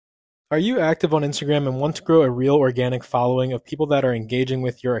Are you active on Instagram and want to grow a real organic following of people that are engaging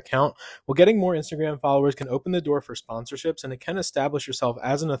with your account? Well, getting more Instagram followers can open the door for sponsorships and it can establish yourself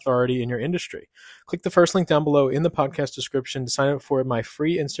as an authority in your industry. Click the first link down below in the podcast description to sign up for my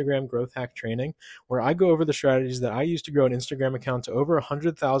free Instagram growth hack training, where I go over the strategies that I use to grow an Instagram account to over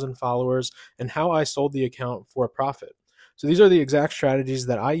 100,000 followers and how I sold the account for a profit. So these are the exact strategies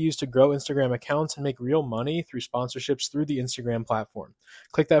that I use to grow Instagram accounts and make real money through sponsorships through the Instagram platform.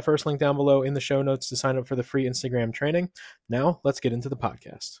 Click that first link down below in the show notes to sign up for the free Instagram training. Now, let's get into the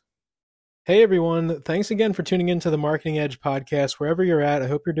podcast. Hey everyone, thanks again for tuning into the Marketing Edge podcast. Wherever you're at, I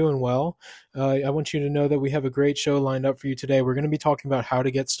hope you're doing well. I want you to know that we have a great show lined up for you today. We're going to be talking about how to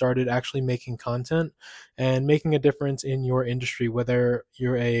get started actually making content and making a difference in your industry, whether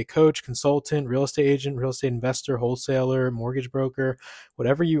you're a coach, consultant, real estate agent, real estate investor, wholesaler, mortgage broker,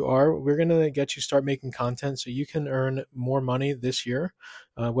 whatever you are. We're going to get you start making content so you can earn more money this year,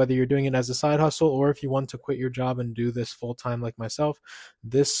 whether you're doing it as a side hustle or if you want to quit your job and do this full time like myself.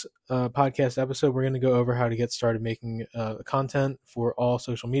 This podcast episode, we're going to go over how to get started making content for all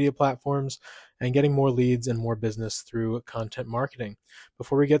social media platforms and getting more leads and more business through content marketing.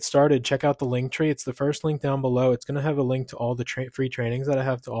 Before we get started, check out the link tree. It's the first link down below. It's going to have a link to all the free trainings that I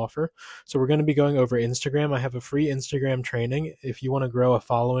have to offer. So we're going to be going over Instagram. I have a free Instagram training if you want to grow a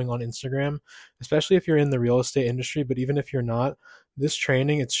following on Instagram, especially if you're in the real estate industry, but even if you're not, this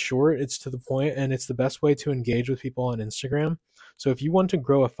training, it's short, it's to the point, and it's the best way to engage with people on Instagram. So if you want to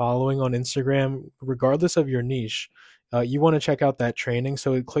grow a following on Instagram, regardless of your niche, you want to check out that training.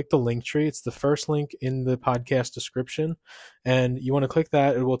 So click the link tree. It's the first link in the podcast description. And you want to click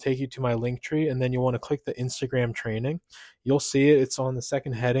that. It will take you to my link tree. And then you want to click the Instagram training. You'll see it. It's on the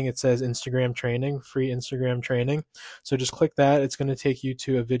second heading. It says Instagram training, free Instagram training. So just click that. It's going to take you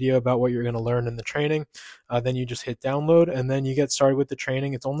to a video about what you're going to learn in the training. Then you just hit download and then you get started with the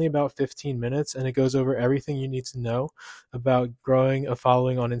training. It's only about 15 minutes and it goes over everything you need to know about growing a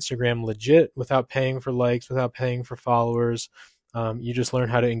following on Instagram legit without paying for likes, without paying for followers. You just learn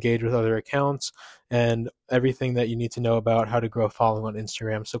how to engage with other accounts and everything that you need to know about how to grow a following on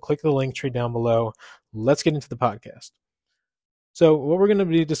Instagram. So click the link tree down below. Let's get into the podcast. So what we're going to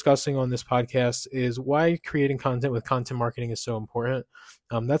be discussing on this podcast is why creating content with content marketing is so important.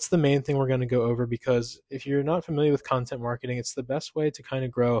 That's the main thing we're going to go over, because if you're not familiar with content marketing, it's the best way to kind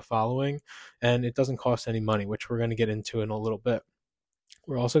of grow a following and it doesn't cost any money, which we're going to get into in a little bit.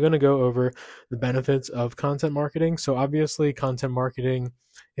 We're also going to go over the benefits of content marketing. So obviously content marketing,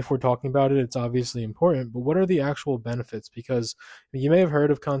 if we're talking about it, it's obviously important, but what are the actual benefits? Because you may have heard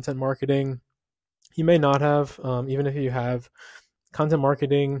of content marketing, you may not have, even if you have. Content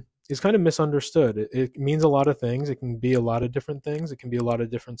marketing is kind of misunderstood. It means a lot of things. It can be a lot of different things. It can be a lot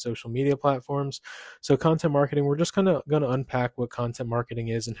of different social media platforms. So content marketing, we're just kind of going to unpack what content marketing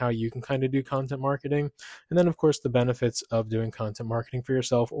is and how you can kind of do content marketing. And then, of course, the benefits of doing content marketing for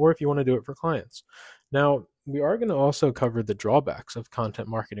yourself, or if you want to do it for clients. Now, we are going to also cover the drawbacks of content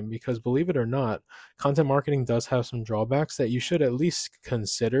marketing, because believe it or not, content marketing does have some drawbacks that you should at least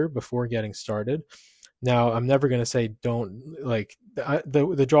consider before getting started. Now, I'm never going to say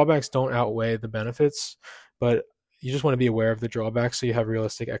the drawbacks don't outweigh the benefits, but you just want to be aware of the drawbacks so you have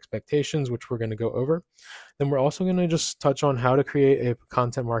realistic expectations, which we're going to go over. Then we're also going to just touch on how to create a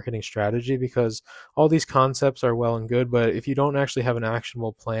content marketing strategy, because all these concepts are well and good, but if you don't actually have an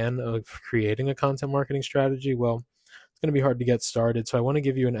actionable plan of creating a content marketing strategy, well, going to be hard to get started. So I want to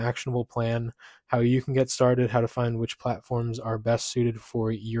give you an actionable plan, how you can get started, how to find which platforms are best suited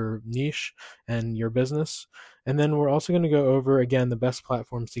for your niche and your business. And then we're also going to go over, again, the best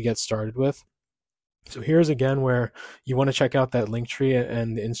platforms to get started with. So here's again where you want to check out that link tree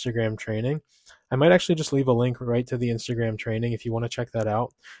and the Instagram training. I might actually just leave a link right to the Instagram training if you want to check that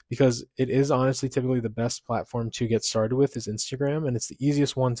out, because it is honestly typically the best platform to get started with is Instagram, and it's the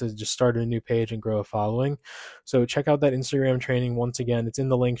easiest one to just start a new page and grow a following. So check out that Instagram training. Once again, it's in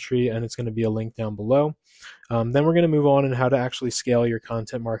the link tree and it's going to be a link down below. Then we're going to move on and how to actually scale your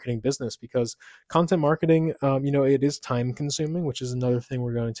content marketing business, because content marketing, it is time consuming, which is another thing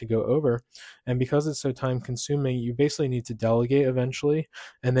we're going to go over. And because it's so time consuming, you basically need to delegate eventually,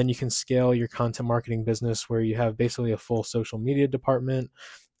 and then you can scale your content marketing business where you have basically a full social media department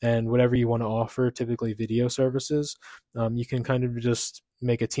and whatever you want to offer, typically video services. You can kind of just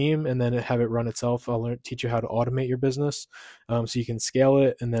make a team and then have it run itself. I'll teach you how to automate your business so you can scale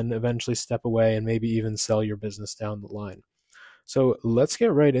it and then eventually step away and maybe even sell your business down the line. So let's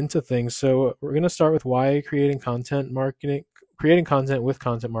get right into things. So we're going to start with why creating content marketing creating content with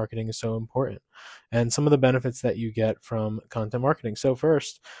content marketing is so important, and some of the benefits that you get from content marketing. So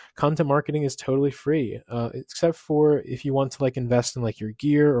first, content marketing is totally free, except for if you want to like invest in like your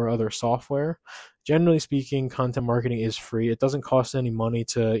gear or other software. Generally speaking, content marketing is free. It doesn't cost any money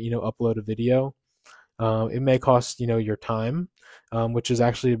to upload a video. It may cost your time, which is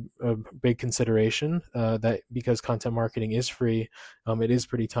actually a big consideration. That because content marketing is free, it is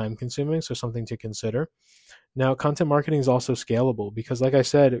pretty time consuming, so something to consider. Now, content marketing is also scalable because, like I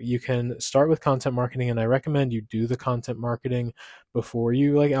said, you can start with content marketing, and I recommend you do the content marketing before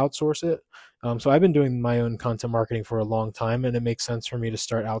you like outsource it. So I've been doing my own content marketing for a long time, and it makes sense for me to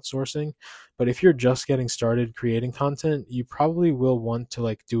start outsourcing. But if you're just getting started creating content, you probably will want to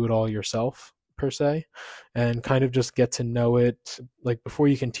like do it all yourself per se, and kind of just get to know it. Like before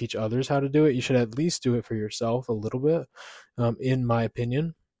you can teach others how to do it, you should at least do it for yourself a little bit, in my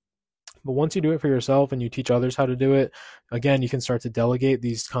opinion. But once you do it for yourself and you teach others how to do it, again, you can start to delegate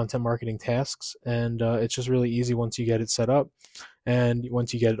these content marketing tasks. And it's just really easy once you get it set up and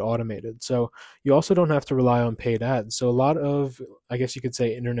once you get it automated. So you also don't have to rely on paid ads. So a lot of, I guess you could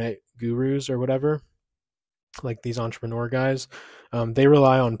say, internet gurus or whatever, like these entrepreneur guys, they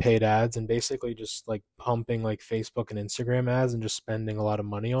rely on paid ads and basically just like pumping like Facebook and Instagram ads and just spending a lot of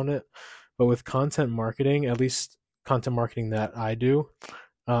money on it. But with content marketing, at least content marketing that I do,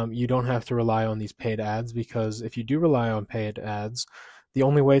 you don't have to rely on these paid ads, because if you do rely on paid ads, the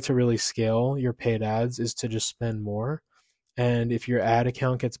only way to really scale your paid ads is to just spend more. And if your ad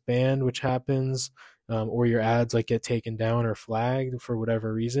account gets banned, which happens, or your ads like get taken down or flagged for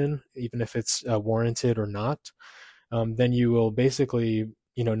whatever reason, even if it's warranted or not, then you will basically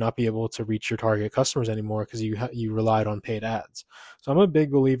not be able to reach your target customers anymore because you relied on paid ads. So I'm a big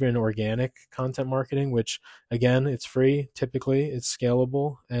believer in organic content marketing, which again, it's free. Typically, it's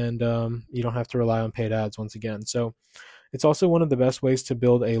scalable, and you don't have to rely on paid ads once again. So it's also one of the best ways to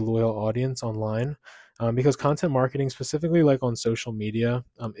build a loyal audience online, because content marketing, specifically like on social media,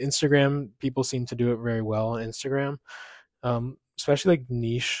 Instagram, people seem to do it very well on Instagram, especially like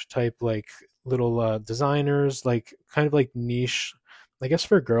niche type, like little designers, like kind of like niche, I guess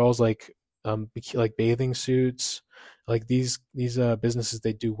for girls, like bathing suits, like these businesses,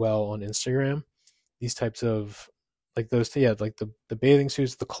 they do well on Instagram. These types of, like those, yeah, like the bathing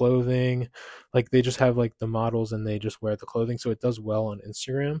suits, the clothing, like they just have like the models and they just wear the clothing, so it does well on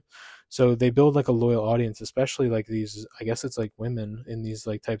Instagram. So they build like a loyal audience, especially like these, I guess it's like women in these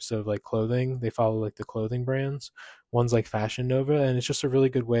like types of like clothing. They follow like the clothing brands. One's like Fashion Nova, and it's just a really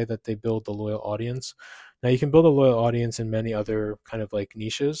good way that they build the loyal audience. Now you can build a loyal audience in many other kind of like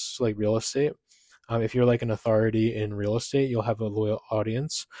niches, like real estate. If you're like an authority in real estate, you'll have a loyal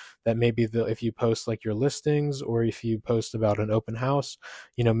audience that maybe if you post like your listings, or if you post about an open house,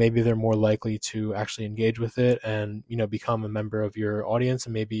 maybe they're more likely to actually engage with it and, become a member of your audience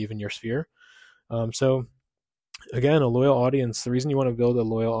and maybe even your sphere. So again, a loyal audience, the reason you want to build a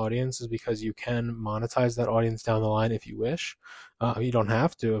loyal audience is because you can monetize that audience down the line if you wish. You don't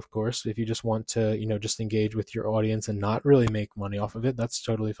have to, of course. If you just want to, just engage with your audience and not really make money off of it, that's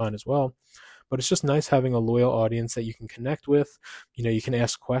totally fine as well. But it's just nice having a loyal audience that you can connect with. You can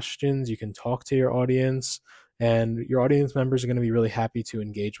ask questions, you can talk to your audience, and your audience members are going to be really happy to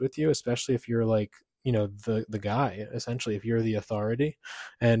engage with you, especially if you're like, the guy, essentially. If you're the authority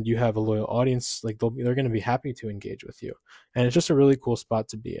and you have a loyal audience, like they're going to be happy to engage with you, and it's just a really cool spot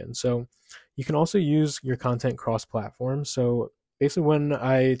to be in. So you can also use your content cross platform. So basically, when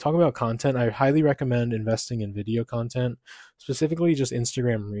I talk about content, I highly recommend investing in video content, specifically just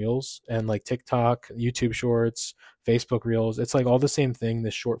Instagram Reels and like TikTok, YouTube Shorts, Facebook Reels. It's like all the same thing.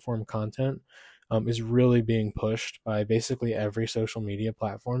 This short form content is really being pushed by basically every social media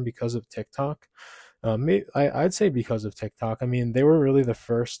platform because of TikTok. I'd say because of TikTok. I mean, they were really the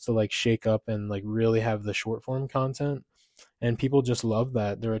first to like shake up and like really have the short form content, and people just love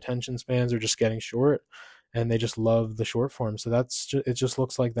that. Their attention spans are just getting short, and they just love the short form. So it just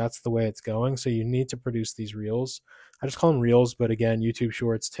looks like that's the way it's going. So you need to produce these reels. I just call them reels, but again, YouTube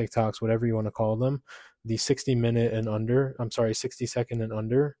Shorts, TikToks, whatever you want to call them, the 60-minute and under, I'm sorry, 60-second and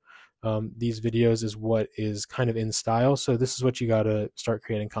under. These videos is what is kind of in style. So this is what you got to start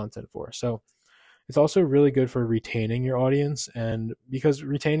creating content for. So it's also really good for retaining your audience, and because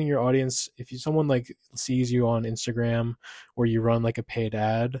retaining your audience, if someone like sees you on Instagram or you run like a paid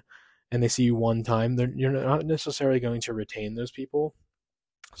ad and they see you one time, you're not necessarily going to retain those people.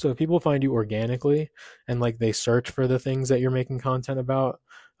 So if people find you organically and like they search for the things that you're making content about,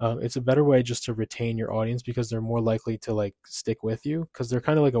 it's a better way just to retain your audience, because they're more likely to like stick with you, because they're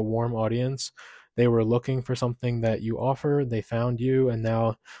kind of like a warm audience. they were looking for something that you offer, they found you, and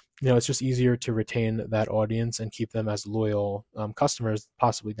now it's just easier to retain that audience and keep them as loyal customers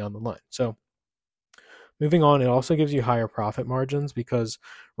possibly down the line. So moving on, it also gives you higher profit margins because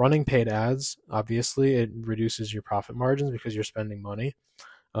running paid ads, obviously, it reduces your profit margins because you're spending money.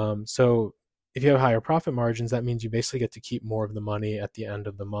 So if you have higher profit margins, that means you basically get to keep more of the money at the end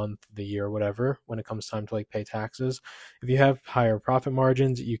of the month, the year, whatever, when it comes time to like pay taxes. If you have higher profit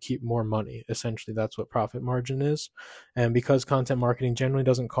margins, you keep more money. Essentially, that's what profit margin is. And because content marketing generally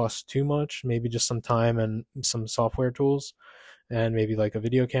doesn't cost too much, maybe just some time and some software tools, and maybe like a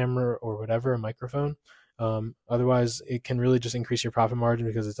video camera or whatever, a microphone. Otherwise, it can really just increase your profit margin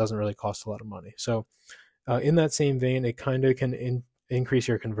because it doesn't really cost a lot of money. So in that same vein, it kind of can increase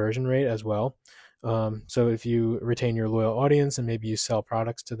your conversion rate as well. So if you retain your loyal audience and maybe you sell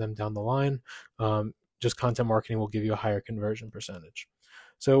products to them down the line, just content marketing will give you a higher conversion percentage.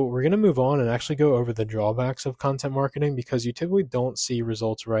 So we're going to move on and actually go over the drawbacks of content marketing because you typically don't see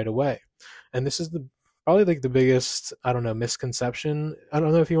results right away. And this is probably like the biggest, I don't know, misconception. I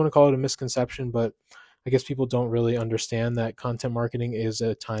don't know if you want to call it a misconception, but I guess people don't really understand that content marketing is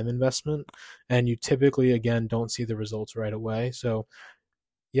a time investment and you typically, again, don't see the results right away. So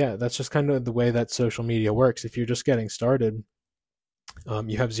yeah, that's just kind of the way that social media works. If you're just getting started,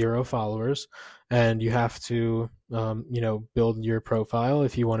 you have 0 followers and you have to, build your profile.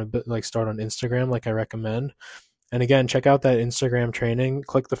 If you want to like start on Instagram, like I recommend. And again, check out that Instagram training.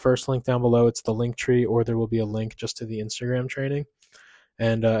 Click the first link down below. It's the link tree, or there will be a link just to the Instagram training.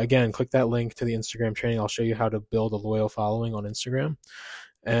 And again, click that link to the Instagram training. I'll show you how to build a loyal following on Instagram.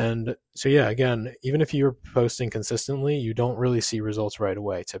 And so, yeah, again, even if you're posting consistently, you don't really see results right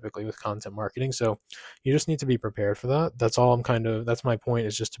away, typically with content marketing. So you just need to be prepared for that. That's my point,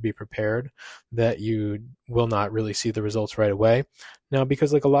 is just to be prepared that you will not really see the results right away. Now,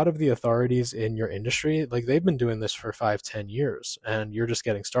 because like a lot of the authorities in your industry, like they've been doing this for 5-10 years and you're just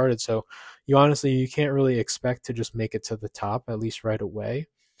getting started. So you can't really expect to just make it to the top, at least right away.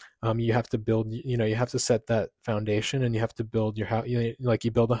 You have to build, you have to set that foundation and you have to build your house, like you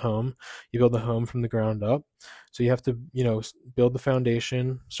build a home from the ground up. So you have to, build the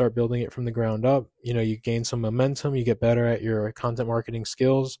foundation, start building it from the ground up. You gain some momentum, you get better at your content marketing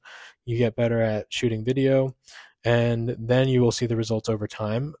skills, you get better at shooting video, and then you will see the results over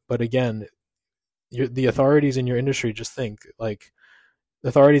time. But again, the authorities in your industry, just think like the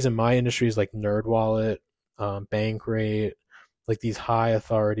authorities in my industry is like NerdWallet, Bankrate, like these high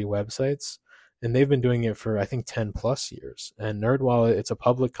authority websites, and they've been doing it for I think 10 plus years. And NerdWallet, it's a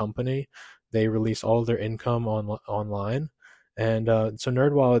public company. They release all of their income online. And so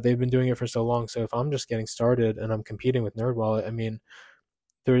NerdWallet, they've been doing it for so long. So if I'm just getting started and I'm competing with NerdWallet, I mean,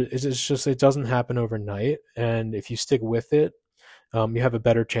 it doesn't happen overnight. And if you stick with it, you have a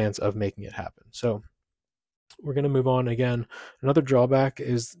better chance of making it happen. So we're going to move on. Again, another drawback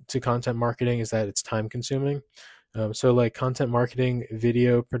is to content marketing is that it's time consuming. So like content marketing,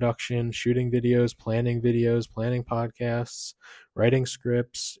 video production, shooting videos, planning podcasts, writing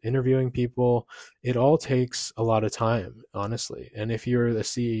scripts, interviewing people, it all takes a lot of time, honestly. And if you're the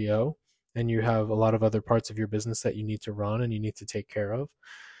CEO and you have a lot of other parts of your business that you need to run and you need to take care of,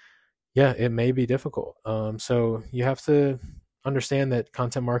 yeah, it may be difficult. So you have to understand that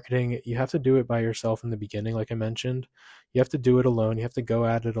content marketing, you have to do it by yourself in the beginning, like I mentioned. You have to do it alone. You have to go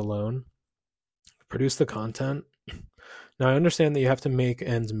at it alone, produce the content. Now, I understand that you have to make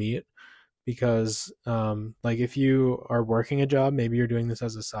ends meet because, like, if you are working a job, maybe you're doing this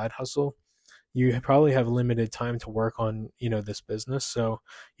as a side hustle, you probably have limited time to work on, this business. So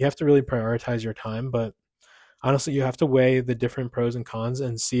you have to really prioritize your time. But honestly, you have to weigh the different pros and cons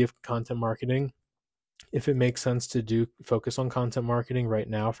and see if it makes sense to focus on content marketing right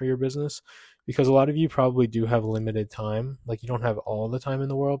now for your business, because a lot of you probably do have limited time. Like you don't have all the time in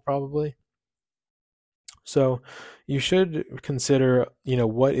the world probably. So you should consider,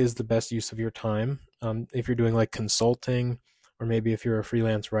 what is the best use of your time. If you're doing like consulting, or maybe if you're a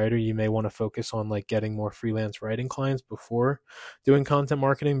freelance writer, you may want to focus on like getting more freelance writing clients before doing content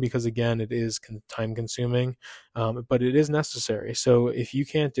marketing, because again, it is time consuming, but it is necessary. So if you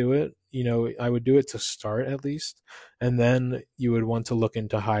can't do it, I would do it to start at least, and then you would want to look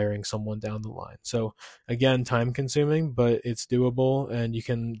into hiring someone down the line. So again, time consuming, but it's doable and you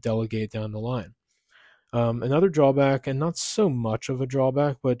can delegate down the line. Another drawback, and not so much of a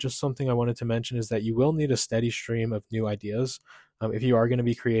drawback, but just something I wanted to mention, is that you will need a steady stream of new ideas. If you are going to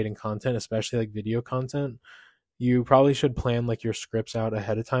be creating content, especially like video content, you probably should plan like your scripts out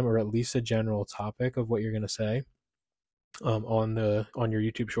ahead of time, or at least a general topic of what you're going to say on your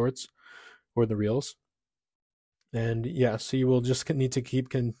YouTube Shorts or the Reels. And yeah, so you will just need to keep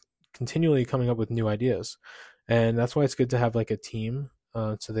continually coming up with new ideas. And that's why it's good to have like a team,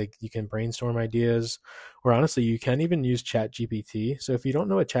 so that you can brainstorm ideas, or honestly, you can even use ChatGPT. So if you don't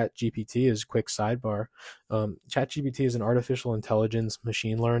know what ChatGPT is, quick sidebar, ChatGPT is an artificial intelligence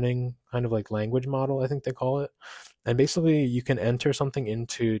machine learning kind of like language model, I think they call it. And basically, you can enter something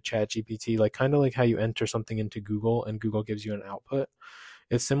into ChatGPT, like kind of like how you enter something into Google and Google gives you an output.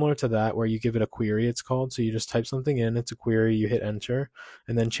 It's similar to that, where you give it a query, it's called. So you just type something in, it's a query, you hit enter,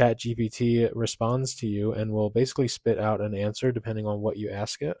 and then ChatGPT responds to you and will basically spit out an answer depending on what you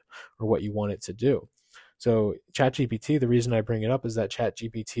ask it or what you want it to do. So ChatGPT, the reason I bring it up is that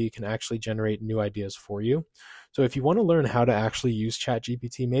ChatGPT can actually generate new ideas for you. So if you want to learn how to actually use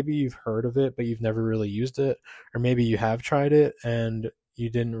ChatGPT, maybe you've heard of it, but you've never really used it, or maybe you have tried it and you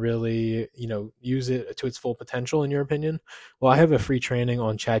didn't really, use it to its full potential in your opinion. Well, I have a free training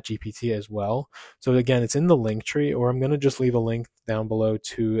on ChatGPT as well. So again, it's in the link tree, or I'm going to just leave a link down below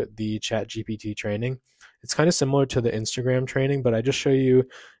to the ChatGPT training. It's kind of similar to the Instagram training, but I just show you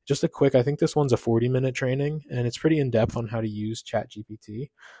just a quick, I think this one's a 40-minute training, and it's pretty in-depth on how to use ChatGPT.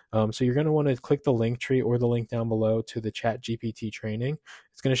 So you're going to want to click the link tree or the link down below to the ChatGPT training.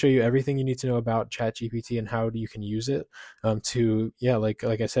 It's going to show you everything you need to know about ChatGPT and how you can use it, to, yeah, like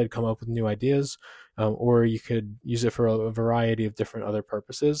I said, come up with new ideas, or you could use it for a variety of different other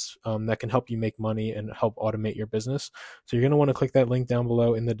purposes, that can help you make money and help automate your business. So you're going to want to click that link down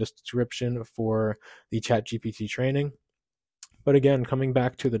below in the description for the ChatGPT training. But again, coming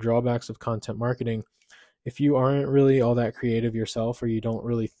back to the drawbacks of content marketing, if you aren't really all that creative yourself, or you don't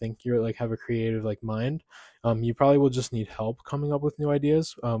really think you're like have a creative like mind, you probably will just need help coming up with new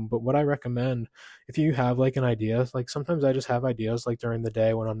ideas. But what I recommend, if you have like an idea, like sometimes I just have ideas like during the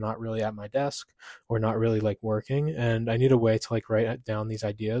day when I'm not really at my desk or not really like working, and I need a way to like write down these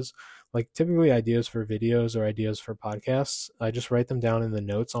ideas. Like typically ideas for videos or ideas for podcasts, I just write them down in the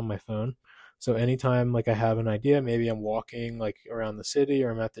notes on my phone. So anytime like I have an idea, maybe I'm walking like around the city or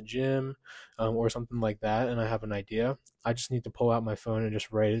I'm at the gym, or something like that, and I have an idea, I just need to pull out my phone and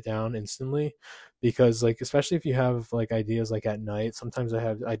just write it down instantly. Because like especially if you have like ideas like at night, sometimes I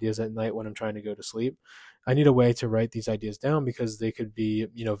have ideas at night when I'm trying to go to sleep. I need a way to write these ideas down because they could be,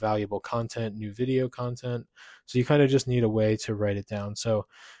 valuable content, new video content. So you kind of just need a way to write it down. So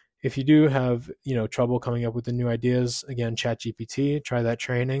if you do have, trouble coming up with the new ideas, again, ChatGPT, try that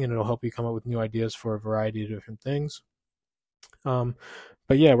training and it'll help you come up with new ideas for a variety of different things. Um,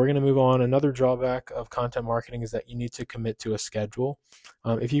 but yeah, we're going to move on. Another drawback of content marketing is that you need to commit to a schedule.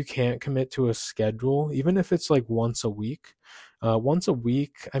 If you can't commit to a schedule, even if it's like once a week,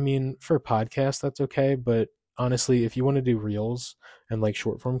 I mean, for podcasts, that's okay. But honestly, if you want to do reels and like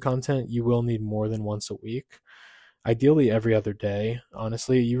short form content, you will need more than once a week. Ideally, every other day.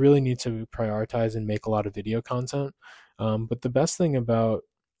 Honestly, you really need to prioritize and make a lot of video content. But the best thing about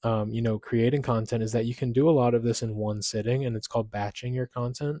creating content is that you can do a lot of this in one sitting, and it's called batching your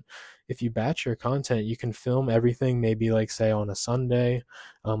content. If you batch your content, you can film everything maybe like say on a Sunday.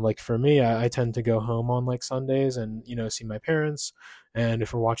 Like for me, I tend to go home on like Sundays and see my parents. And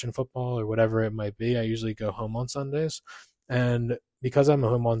if we're watching football or whatever it might be, I usually go home on Sundays. And because I'm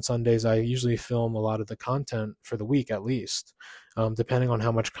home on Sundays, I usually film a lot of the content for the week at least. Depending on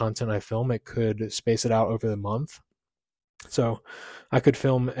how much content I film, it could space it out over the month. So I could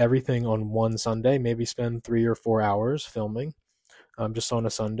film everything on one Sunday, maybe spend 3 or 4 hours filming, just on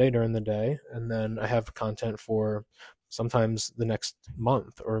a Sunday during the day. And then I have content for sometimes the next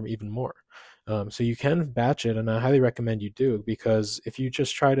month or even more. So you can batch it, and I highly recommend you do, because if you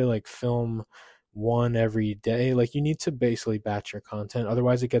just try to like film one every day, like you need to basically batch your content.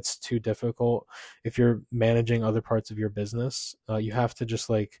 Otherwise, it gets too difficult. If you're managing other parts of your business, you have to just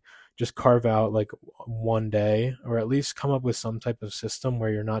carve out like one day, or at least come up with some type of system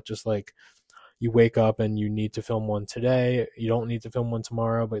where you're not just like you wake up and you need to film one today, you don't need to film one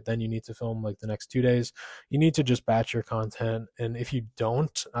tomorrow, but then you need to film like the next 2 days. You need to just batch your content. And if you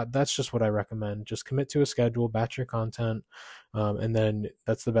don't, that's just what I recommend. Just commit to a schedule, batch your content, and then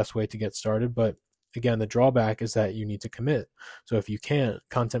that's the best way to get started. But again, the drawback is that you need to commit. So if you can't,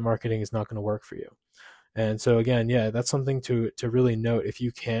 content marketing is not going to work for you. And so again, yeah, that's something to really note. If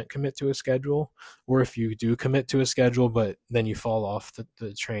you can't commit to a schedule, or if you do commit to a schedule, but then you fall off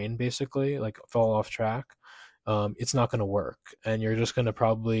the train, basically, like fall off track, it's not going to work. And you're just going to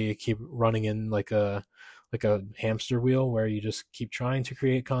probably keep running in like a hamster wheel, where you just keep trying to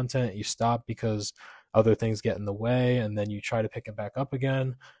create content. You stop because other things get in the way, and then you try to pick it back up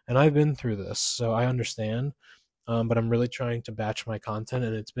again. And I've been through this, so I understand. But I'm really trying to batch my content,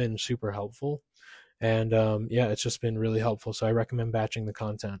 and it's been super helpful. And yeah, it's just been really helpful. So I recommend batching the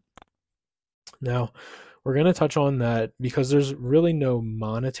content. Now, we're going to touch on that because there's really no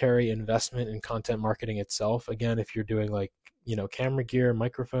monetary investment in content marketing itself. Again, if you're doing like, camera gear,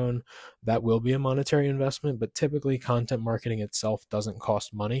 microphone, that will be a monetary investment, but typically content marketing itself doesn't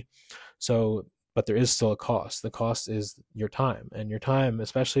cost money. So, but there is still a cost. The cost is your time, and your time,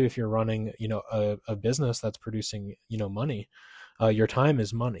 especially if you're running, a business that's producing, money, your time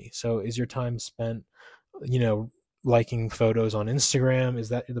is money. So is your time spent, you know, liking photos on Instagram? Is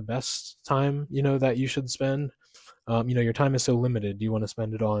that the best time, that you should spend? Your time is so limited. Do you want to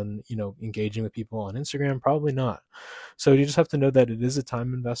spend it on, engaging with people on Instagram? Probably not. So you just have to know that it is a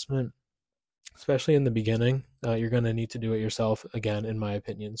time investment, especially in the beginning. You're going to need to do it yourself, again, in my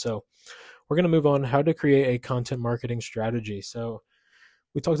opinion. So we're going to move on how to create a content marketing strategy. So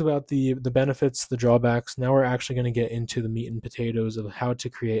we talked about the benefits, the drawbacks. Now we're actually going to get into the meat and potatoes of how to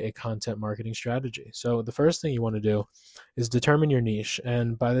create a content marketing strategy. So the first thing you want to do is determine your niche.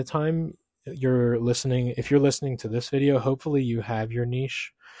 And by the time you're listening, if you're listening to this video, hopefully you have your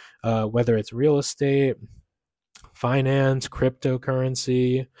niche, whether it's real estate, finance,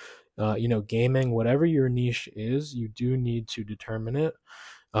 cryptocurrency, gaming, whatever your niche is, you do need to determine it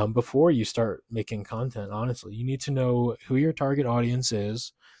before you start making content. Honestly, you need to know who your target audience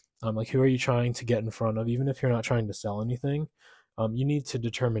is, like who are you trying to get in front of, even if you're not trying to sell anything. You need to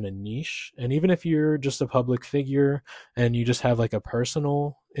determine a niche. And even if you're just a public figure and you just have like a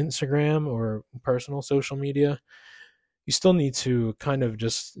personal Instagram or personal social media, you still need to kind of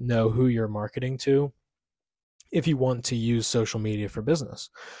just know who you're marketing to if you want to use social media for business.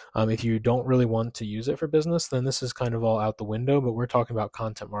 If you don't really want to use it for business, then this is kind of all out the window, but we're talking about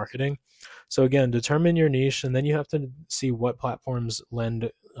content marketing. So again, determine your niche, and then you have to see what platforms lend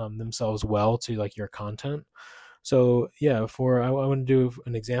themselves well to like your content. So yeah, I want to do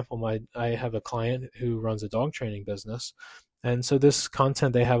an example. I have a client who runs a dog training business. And so this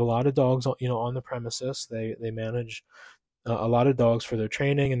content, they have a lot of dogs, on the premises. They manage a lot of dogs for their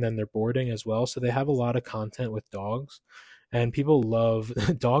training and then their boarding as well. So they have a lot of content with dogs, and people love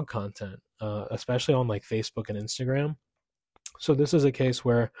dog content, especially on like Facebook and Instagram. So this is a case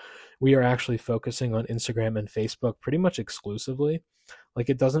where we are actually focusing on Instagram and Facebook pretty much exclusively. Like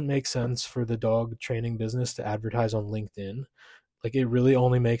it doesn't make sense for the dog training business to advertise on LinkedIn. Like it really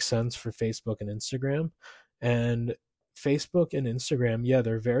only makes sense for Facebook and Instagram. And Facebook and Instagram, yeah,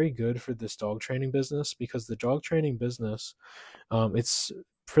 they're very good for this dog training business because the dog training business, it's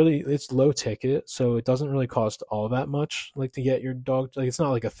it's low ticket, so it doesn't really cost all that much. Like to get your dog, like it's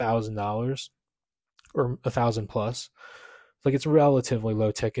not like $1,000 or 1,000 plus. Like it's relatively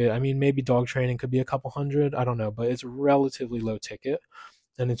low ticket. I mean, maybe dog training could be a couple hundred, I don't know, but it's relatively low ticket,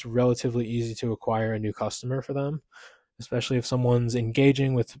 and it's relatively easy to acquire a new customer for them, especially if someone's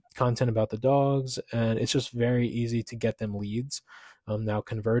engaging with content about the dogs, and it's just very easy to get them leads. Now,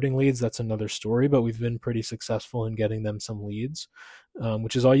 converting leads, that's another story, but we've been pretty successful in getting them some leads,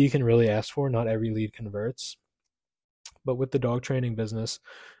 which is all you can really ask for. Not every lead converts. But with the dog training business,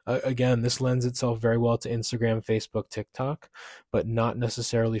 again, this lends itself very well to Instagram, Facebook, TikTok, but not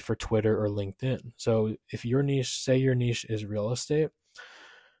necessarily for Twitter or LinkedIn. So if your niche, say your niche is real estate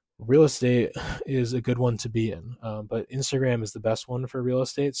is a good one to be in, but Instagram is the best one for real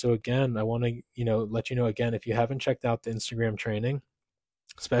estate. So again, I want to let you know again, if you haven't checked out the Instagram training,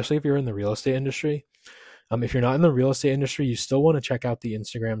 especially if you're in the real estate industry, if you're not in the real estate industry, you still want to check out the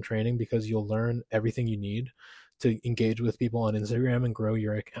Instagram training because you'll learn everything you need to engage with people on Instagram and grow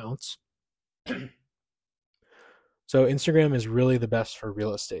your accounts. So Instagram is really the best for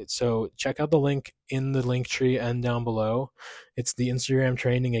real estate. So check out the link in the link tree and down below. It's the Instagram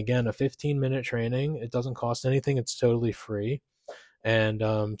training. Again, a 15-minute training. It doesn't cost anything. It's totally free. And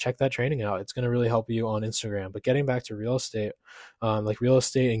check that training out. It's going to really help you on Instagram. But getting back to real estate, like real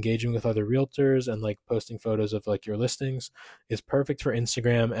estate, engaging with other realtors and like posting photos of like your listings is perfect for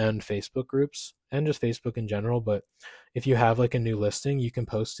Instagram and Facebook groups and just Facebook in general. But if you have like a new listing, you can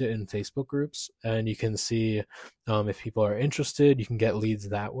post it in Facebook groups and you can see if people are interested. You can get leads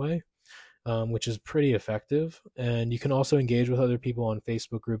that way. Which is pretty effective. And you can also engage with other people on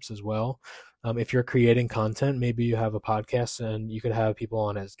Facebook groups as well. If you're creating content, maybe you have a podcast and you could have people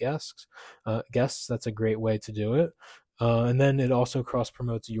on as guests. That's a great way to do it. And then it also cross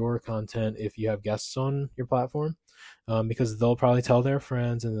promotes your content if you have guests on your platform, because they'll probably tell their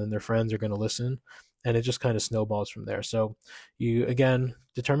friends and then their friends are going to listen. And it just kind of snowballs from there. So you, again,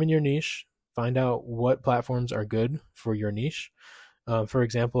 determine your niche, find out what platforms are good for your niche. For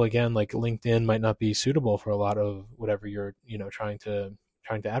example, again, like LinkedIn might not be suitable for a lot of whatever you're, trying to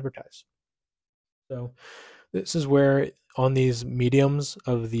advertise. So this is where on these mediums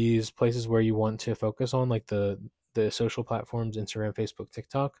of these places where you want to focus on, like the the social platforms, Instagram, Facebook,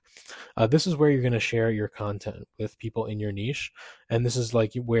 TikTok. This is where you're going to share your content with people in your niche, and this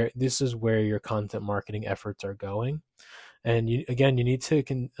is where your content marketing efforts are going. And you need to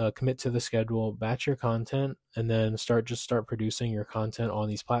commit to the schedule, batch your content, and then start producing your content on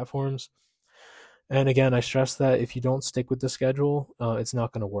these platforms. And again, I stress that if you don't stick with the schedule, it's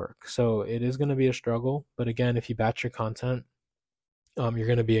not going to work. So it is going to be a struggle. But again, if you batch your content, you're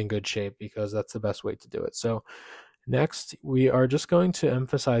going to be in good shape, because that's the best way to do it. So next, we are just going to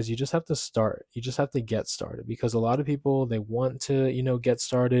emphasize you just have to start. You just have to get started, because a lot of people, they want to, get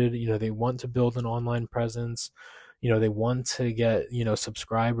started. They want to build an online presence. They want to get,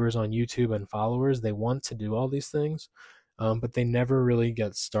 subscribers on YouTube and followers. They want to do all these things, but they never really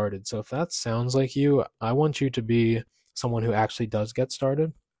get started. So if that sounds like you, I want you to be someone who actually does get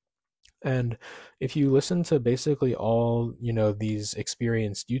started. And if you listen to basically all, these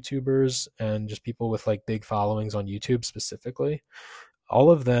experienced YouTubers and just people with like big followings on YouTube specifically,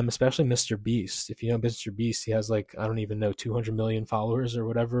 all of them, especially Mr. Beast, if you know Mr. Beast, he has like, I don't even know, 200 million followers or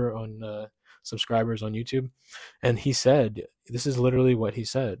whatever on subscribers on YouTube. And he said, this is literally what he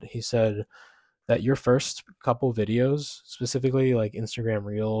said. He said that your first couple videos, specifically like Instagram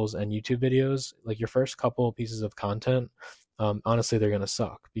Reels and YouTube videos, like your first couple pieces of content, honestly, they're going to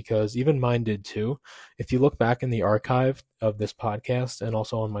suck, because even mine did too. If you look back in the archive of this podcast and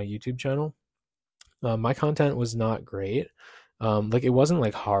also on my YouTube channel, my content was not great. Like it wasn't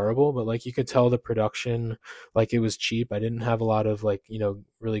like horrible, but like you could tell the production, like it was cheap. I didn't have a lot of like,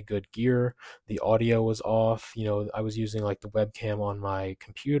 really good gear. The audio was off. I was using like the webcam on my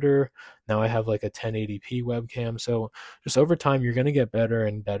computer. Now I have like a 1080p webcam. So just over time, you're going to get better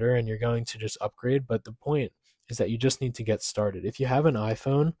and better, and you're going to just upgrade. But the point is that you just need to get started. If you have an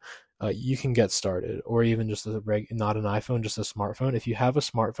iPhone, you can get started, or even just not an iPhone, just a smartphone. If you have a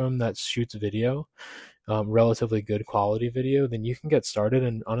smartphone that shoots video, relatively good quality video, then you can get started.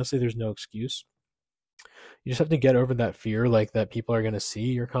 And honestly, there's no excuse. You just have to get over that fear, like that people are going to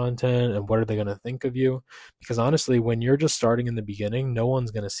see your content and what are they going to think of you. Because honestly, when you're just starting in the beginning, no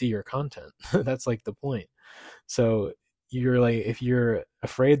one's going to see your content. That's like the point. So you're like, if you're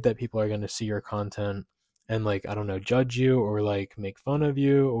afraid that people are going to see your content and like, I don't know, judge you or like make fun of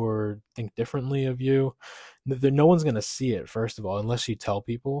you or think differently of you, no one's going to see it, first of all, unless you tell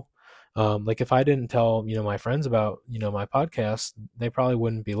people. Like if I didn't tell, my friends about, my podcast, they probably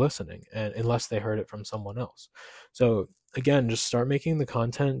wouldn't be listening, and unless they heard it from someone else. So again, just start making the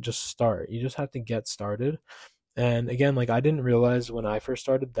content, just start. You just have to get started. And again, like I didn't realize when I first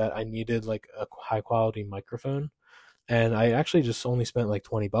started that I needed like a high quality microphone. And I actually just only spent like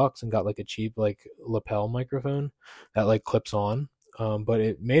 $20 and got like a cheap like lapel microphone that like clips on. But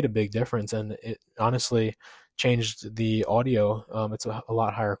it made a big difference, and it honestly changed the audio. It's a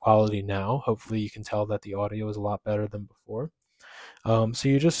lot higher quality now. Hopefully you can tell that the audio is a lot better than before. And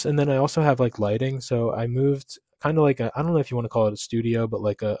then I also have like lighting. So I moved kind of like I don't know if you want to call it a studio, but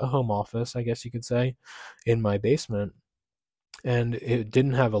like a home office, I guess you could say, in my basement. And it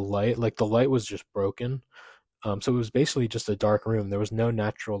didn't have a light. Like the light was just broken. So it was basically just a dark room. There was no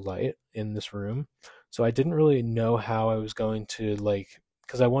natural light in this room. So I didn't really know how I was going to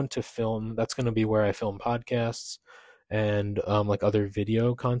because I want to film. That's going to be where I film podcasts and like other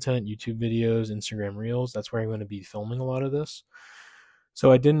video content, YouTube videos, Instagram Reels. That's where I'm going to be filming a lot of this.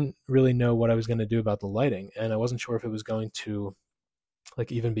 So I didn't really know what I was going to do about the lighting, and I wasn't sure if it was going to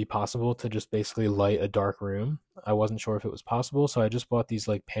like even be possible to just basically light a dark room. I wasn't sure if it was possible, so I just bought these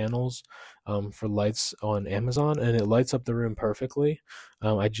like panels for lights on Amazon, and it lights up the room perfectly.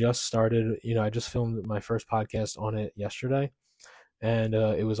 I just started, I just filmed my first podcast on it yesterday, and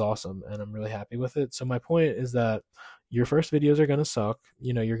it was awesome, and I'm really happy with it. So my point is that your first videos are going to suck.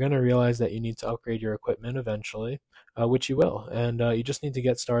 You're going to realize that you need to upgrade your equipment eventually, which you will, and you just need to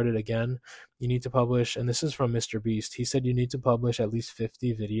get started. Again, you need to publish, and this is from Mr. Beast. He said you need to publish at least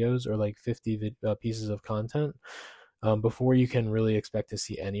 50 videos or like 50 pieces of content before you can really expect to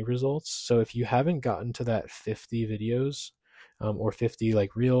see any results. So if you haven't gotten to that 50 videos or 50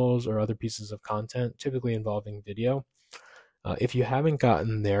 like reels or other pieces of content, typically involving video, if you haven't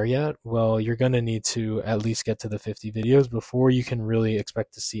gotten there yet, well, you're going to need to at least get to the 50 videos before you can really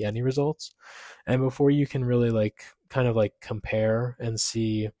expect to see any results. And before you can really like kind of like compare and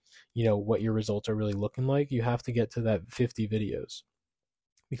see, what your results are really looking like, you have to get to that 50 videos.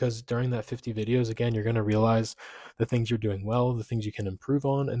 Because during that 50 videos, again, you're going to realize the things you're doing well, the things you can improve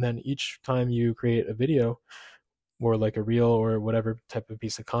on. And then each time you create a video, or like a reel or whatever type of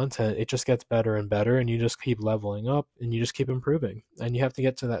piece of content, it just gets better and better, and you just keep leveling up and you just keep improving. And you have to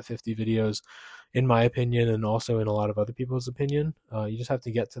get to that 50 videos, in my opinion, and also in a lot of other people's opinion. You just have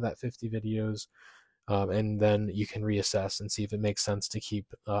to get to that 50 videos and then you can reassess and see if it makes sense to keep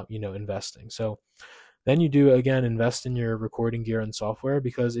investing. So then you do, again, invest in your recording gear and software,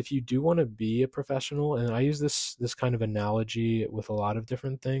 because if you do want to be a professional, and I use this kind of analogy with a lot of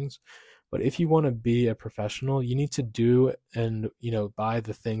different things, but if you want to be a professional, you need to do and buy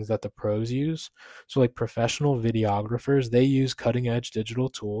the things that the pros use. So like professional videographers, they use cutting edge digital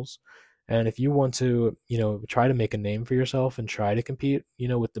tools. And if you want to, try to make a name for yourself and try to compete,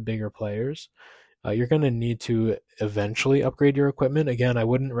 with the bigger players, you're going to need to eventually upgrade your equipment. Again, I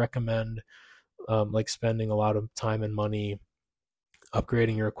wouldn't recommend like spending a lot of time and money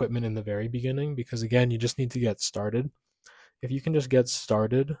upgrading your equipment in the very beginning, because again, you just need to get started. If you can just get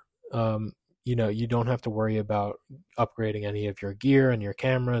started, you don't have to worry about upgrading any of your gear and your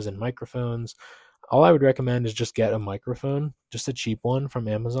cameras and microphones. All I would recommend is just get a microphone, just a cheap one from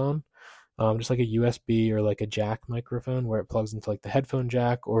Amazon, just like a USB or like a jack microphone where it plugs into like the headphone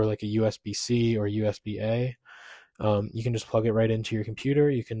jack, or like a USB-C or USB-A. You can just plug it right into your computer.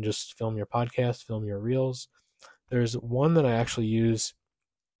 You can just film your podcast, film your reels. There's one that I actually use.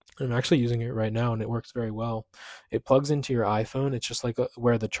 I'm actually using it right now, and it works very well. It plugs into your iPhone. It's just like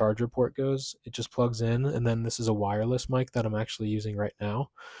where the charger port goes. It just plugs in, and then this is a wireless mic that I'm actually using right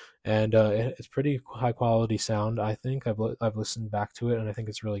now, and it's pretty high quality sound. I think I've listened back to it, and I think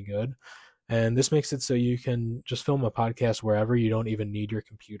it's really good. And this makes it so you can just film a podcast wherever. You don't even need your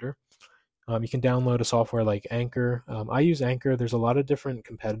computer. You can download a software like Anchor. I use Anchor. There's a lot of different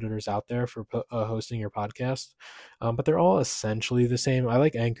competitors out there for hosting your podcast, but they're all essentially the same. I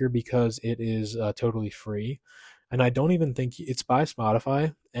like Anchor because it is totally free, and I don't even think it's by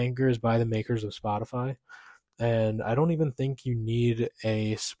Spotify. Anchor is by the makers of Spotify, and I don't even think you need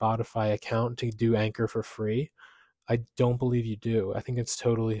a Spotify account to do Anchor for free. I don't believe you do. I think it's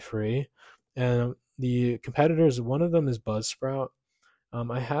totally free. And the competitors, one of them is Buzzsprout.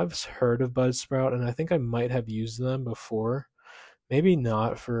 I have heard of Buzzsprout, and I think I might have used them before. Maybe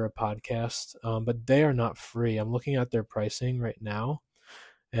not for a podcast, but they are not free. I'm looking at their pricing right now,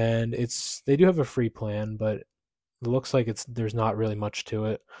 and they do have a free plan, but it looks like there's not really much to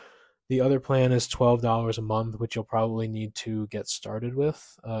it. The other plan is $12 a month, which you'll probably need to get started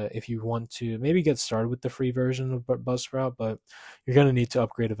with if you want to maybe get started with the free version of Buzzsprout, but you're going to need to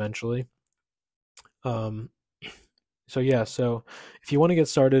upgrade eventually. So if you want to get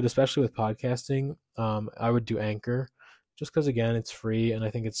started, especially with podcasting, I would do Anchor, just because again, it's free, and I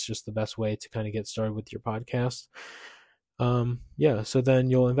think it's just the best way to kind of get started with your podcast. So then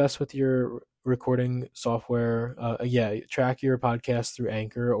you'll invest with your recording software. Track your podcast through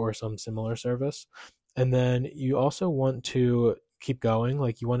Anchor or some similar service. And then you also want to keep going.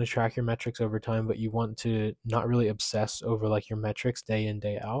 Like, you want to track your metrics over time, but you want to not really obsess over like your metrics day in,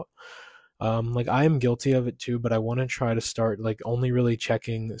 day out. Like, I am guilty of it too, but I want to try to start like only really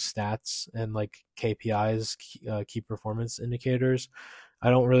checking stats and like KPIs, key performance indicators. I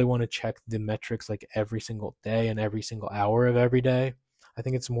don't really want to check the metrics like every single day and every single hour of every day. I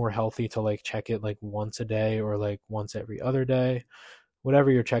think it's more healthy to like check it like once a day or like once every other day. Whatever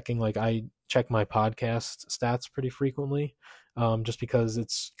you're checking, like I check my podcast stats pretty frequently, just because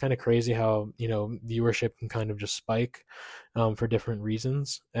it's kind of crazy how viewership can kind of just spike for different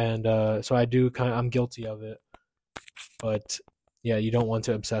reasons, and so I'm guilty of it, but yeah, you don't want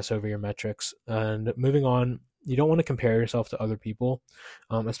to obsess over your metrics. And moving on, you don't want to compare yourself to other people,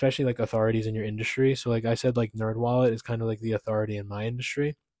 especially like authorities in your industry. So like I said, like NerdWallet is kind of like the authority in my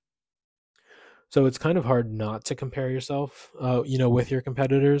industry. So it's kind of hard not to compare yourself, with your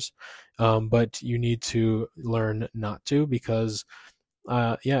competitors, but you need to learn not to, because,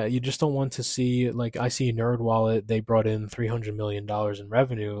 you just don't want to see, like, I see NerdWallet, they brought in $300 million in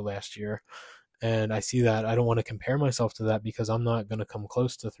revenue last year, and I see that. I don't want to compare myself to that, because I'm not going to come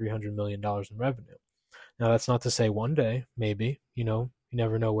close to $300 million in revenue. Now, that's not to say one day, maybe, you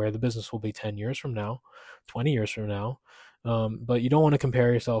never know where the business will be 10 years from now, 20 years from now. But you don't want to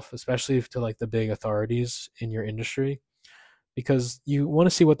compare yourself, especially to like the big authorities in your industry, because you want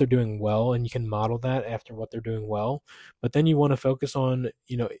to see what they're doing well, and you can model that after what they're doing well. But then you want to focus on,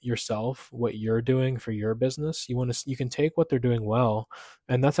 yourself, what you're doing for your business. You can take what they're doing well,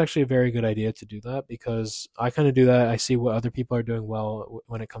 and that's actually a very good idea to do that, because I kind of do that. I see what other people are doing well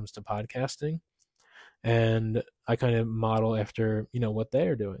when it comes to podcasting, and I kind of model after what they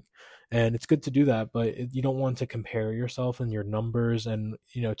are doing. And it's good to do that, but you don't want to compare yourself and your numbers and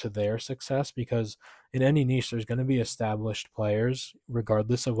to their success, because in any niche there's going to be established players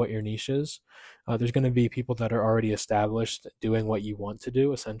regardless of what your niche is. There's going to be people that are already established doing what you want to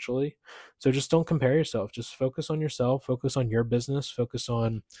do, essentially. So just don't compare yourself. Just focus on yourself, focus on your business, focus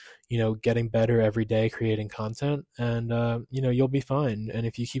on getting better every day, creating content, and you'll be fine. And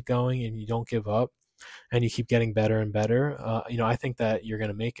if you keep going and you don't give up, and you keep getting better and better, I think that you're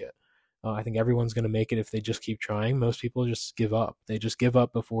going to make it. I think everyone's going to make it if they just keep trying. Most people just give up. They just give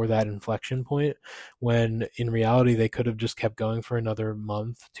up before that inflection point, when in reality they could have just kept going for another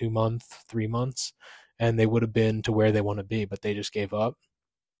month, 2 months, 3 months, and they would have been to where they want to be, but they just gave up.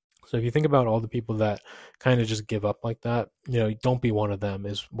 So if you think about all the people that kind of just give up like that, don't be one of them,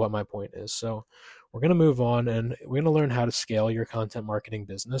 is what my point is. So we're going to move on, and we're going to learn how to scale your content marketing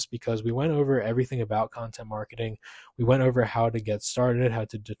business, because we went over everything about content marketing. We went over how to get started, how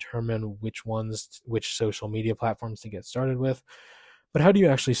to determine which social media platforms to get started with. But how do you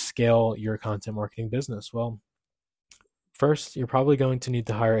actually scale your content marketing business? Well, first, you're probably going to need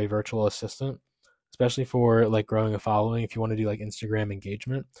to hire a virtual assistant, especially for like growing a following. If you want to do like Instagram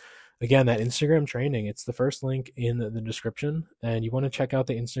engagement, again, that Instagram training, it's the first link in the description, and you want to check out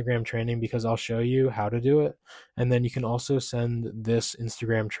the Instagram training because I'll show you how to do it. And then you can also send this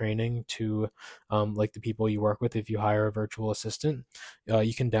Instagram training to like the people you work with. If you hire a virtual assistant,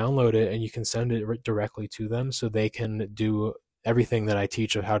 you can download it and you can send it directly to them, so they can do everything that I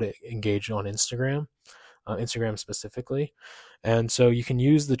teach of how to engage on Instagram specifically. And so you can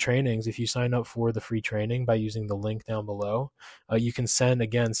use the trainings. If you sign up for the free training by using the link down below, you can send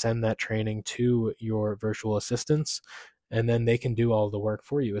that training to your virtual assistants, and then they can do all the work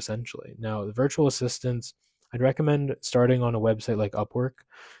for you essentially. Now, the virtual assistants, I'd recommend starting on a website like Upwork.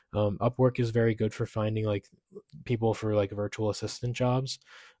 Upwork is very good for finding like people for like virtual assistant jobs.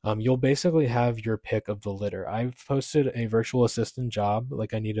 You'll basically have your pick of the litter. I've posted a virtual assistant job,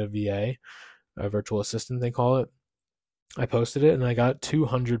 like I need a VA, a virtual assistant they call it. I posted it and I got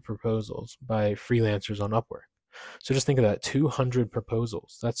 200 proposals by freelancers on Upwork. So just think of that, 200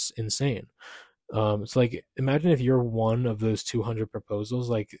 proposals. That's insane. It's like, imagine if you're one of those 200 proposals.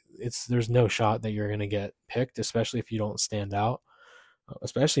 Like, there's no shot that you're going to get picked, especially if you don't stand out,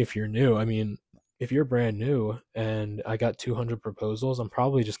 especially if you're new. I mean, if you're brand new and I got 200 proposals, I'm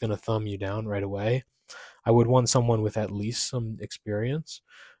probably just going to thumb you down right away. I would want someone with at least some experience.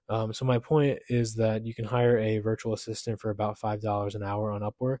 So my point is that you can hire a virtual assistant for about $5 an hour on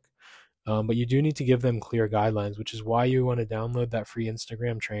Upwork. But you do need to give them clear guidelines, which is why you want to download that free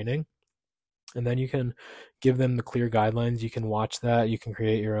Instagram training. And then you can give them the clear guidelines. You can watch that. You can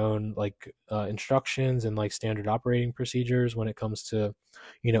create your own like instructions and like standard operating procedures when it comes to,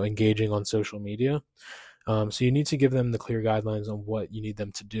 engaging on social media. So you need to give them the clear guidelines on what you need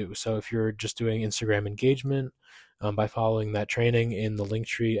them to do. So if you're just doing Instagram engagement, by following that training in the link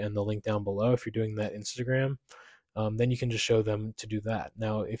tree and the link down below, if you're doing that Instagram, then you can just show them to do that.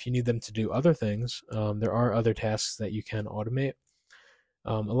 Now, if you need them to do other things, there are other tasks that you can automate.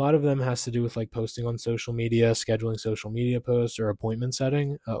 A lot of them has to do with like posting on social media, scheduling social media posts, or appointment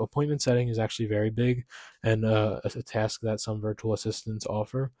setting. Appointment setting is actually very big, and a task that some virtual assistants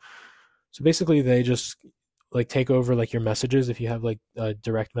offer. So basically, they just like take over like your messages. If you have like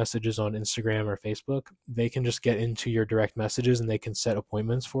direct messages on Instagram or Facebook, they can just get into your direct messages and they can set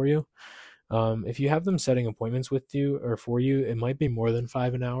appointments for you. If you have them setting appointments with you or for you, it might be more than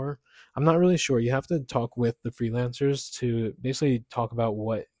 $5 an hour. I'm not really sure. You have to talk with the freelancers to basically talk about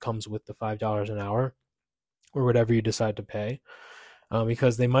what comes with the $5 an hour or whatever you decide to pay.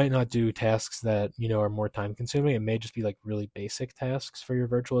 Because they might not do tasks that, are more time consuming. It may just be like really basic tasks for your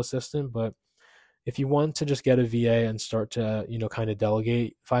virtual assistant. But if you want to just get a VA and start to, kind of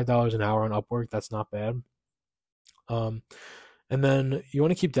delegate, $5 an hour on Upwork, that's not bad. And then you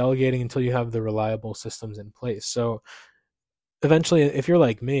want to keep delegating until you have the reliable systems in place. So eventually, if you're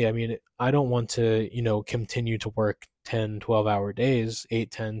like me, I mean, I don't want to, continue to work 10, 12-hour days,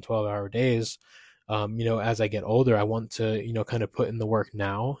 8, 10, 12-hour days. As I get older, I want to, kind of put in the work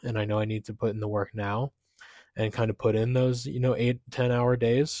now. And I know I need to put in the work now and kind of put in those, 8, 10-hour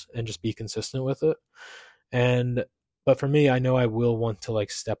days and just be consistent with it. But for me, I know I will want to like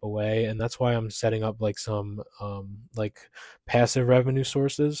step away, and that's why I'm setting up like some like passive revenue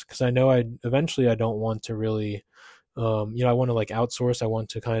sources, because I know I don't want to really I want to like outsource. I want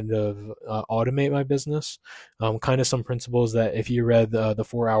to kind of automate my business. Kind of some principles that if you read the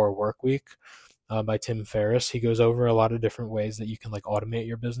 4-Hour Work Week by Tim Ferriss, he goes over a lot of different ways that you can like automate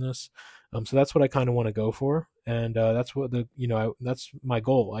your business. So that's what I kind of want to go for, and that's what that's my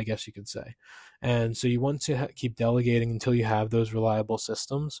goal, I guess you could say. And so you want to keep delegating until you have those reliable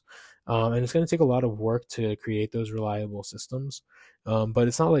systems, and it's going to take a lot of work to create those reliable systems. But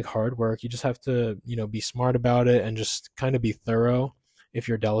it's not like hard work. You just have to, be smart about it and just kind of be thorough. If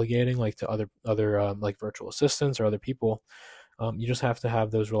you're delegating like to other like virtual assistants or other people, you just have to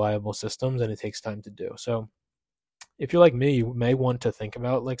have those reliable systems, and it takes time to do. So If you're like me, you may want to think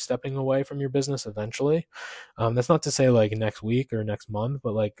about like stepping away from your business eventually. That's not to say like next week or next month,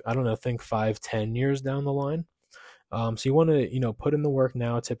 but like, I don't know, think 5, 10 years down the line. So you want to, put in the work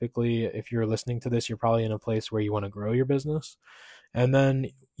now. Typically, if you're listening to this, you're probably in a place where you want to grow your business. And then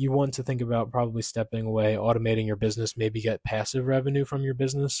you want to think about probably stepping away, automating your business, maybe get passive revenue from your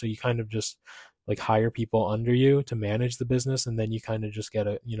business. So you kind of just like hire people under you to manage the business, and then you kind of just get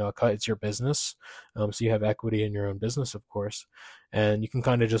a cut. It's your business. So you have equity in your own business, of course, and you can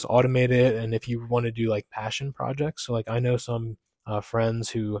kind of just automate it. And if you want to do like passion projects, so like I know some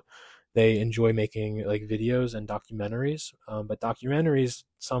friends who they enjoy making like videos and documentaries, but documentaries,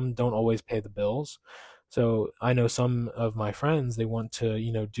 some don't always pay the bills. So I know some of my friends, they want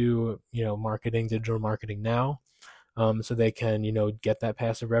to, do, marketing, digital marketing now, so they can, get that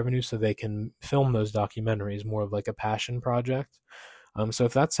passive revenue so they can film those documentaries, more of like a passion project. So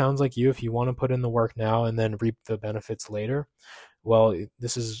if that sounds like you, if you want to put in the work now and then reap the benefits later, well, I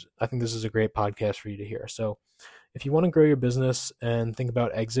think this is a great podcast for you to hear. So if you want to grow your business and think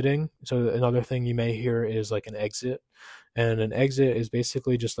about exiting, so another thing you may hear is like an exit. And an exit is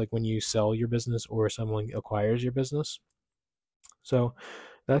basically just like when you sell your business or someone acquires your business. So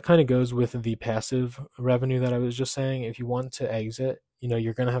that kind of goes with the passive revenue that I was just saying. If you want to exit,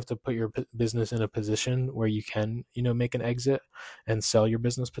 you're going to have to put your business in a position where you can, make an exit and sell your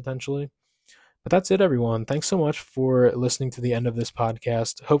business potentially. But that's it, everyone. Thanks so much for listening to the end of this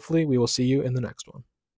podcast. Hopefully, we will see you in the next one.